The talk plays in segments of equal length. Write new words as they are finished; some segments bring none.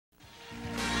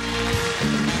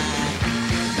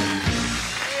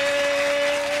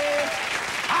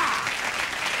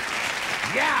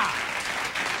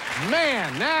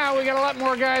band. Now we got a lot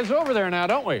more guys over there now,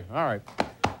 don't we? All right.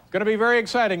 It's going to be very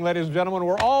exciting, ladies and gentlemen.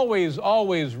 We're always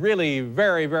really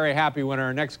very, very happy when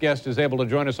our next guest is able to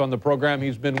join us on the program.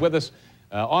 He's been with us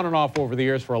on and off over the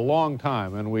years for a long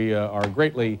time, and we are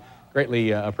greatly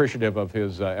appreciative of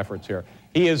his efforts here.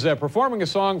 He is performing a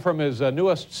song from his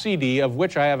newest CD, of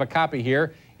which I have a copy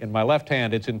here in my left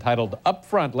hand. It's entitled Up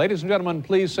Front. Ladies and gentlemen,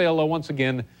 please say hello once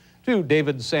again to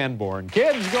David Sanborn.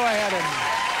 Kids, go ahead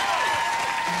and...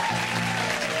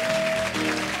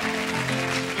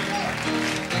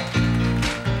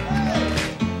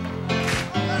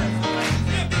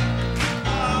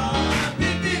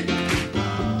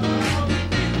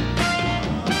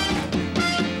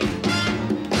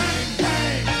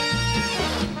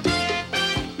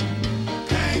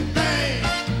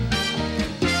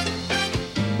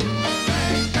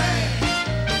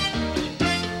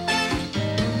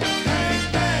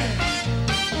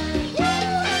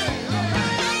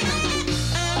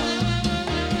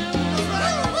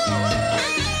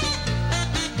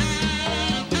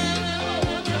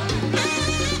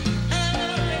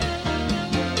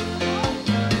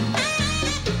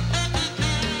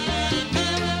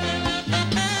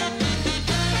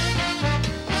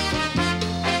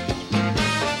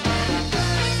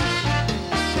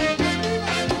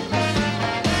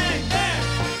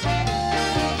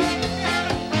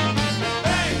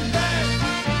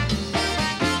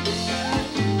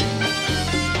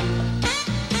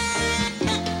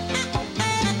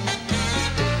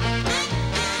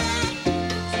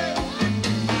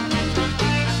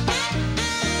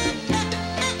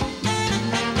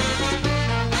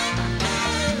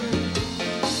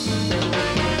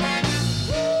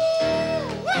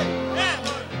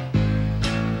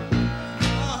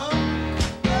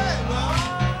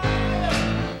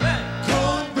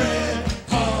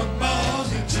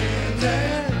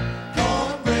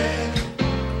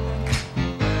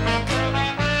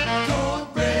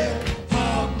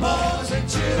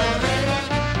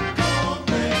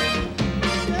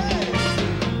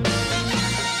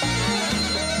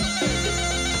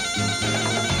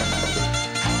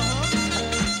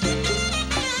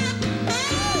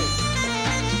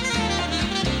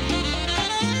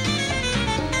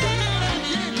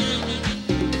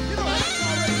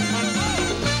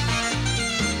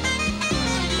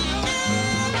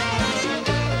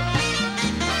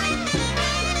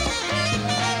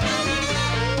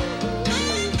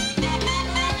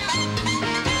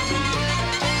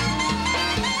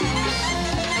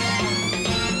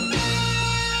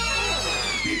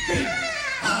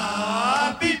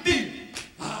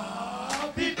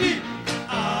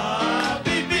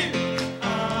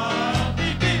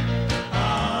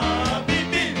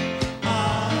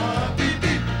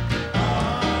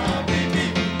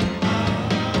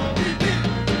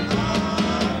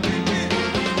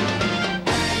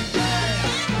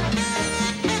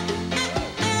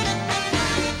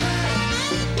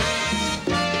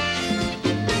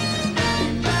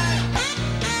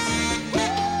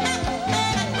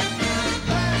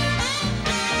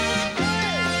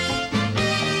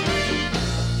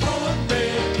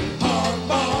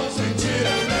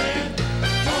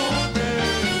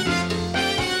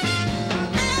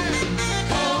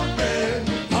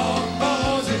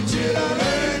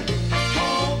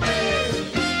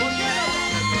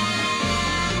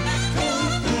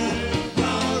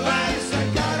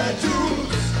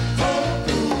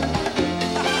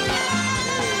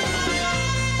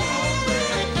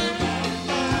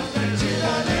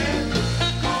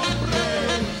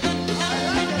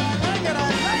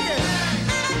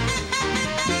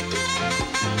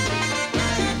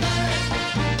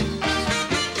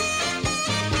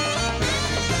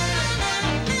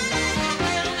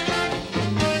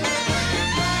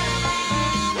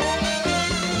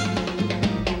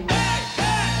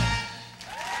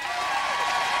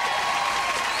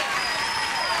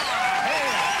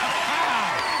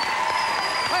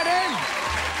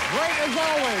 As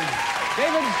always,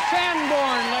 David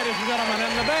Sanborn, ladies and gentlemen,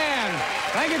 and the band.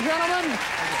 Thank you, gentlemen.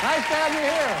 Nice to have you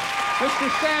here. Mr.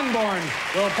 Sanborn.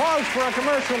 We'll pause for a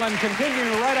commercial and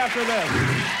continue right after this.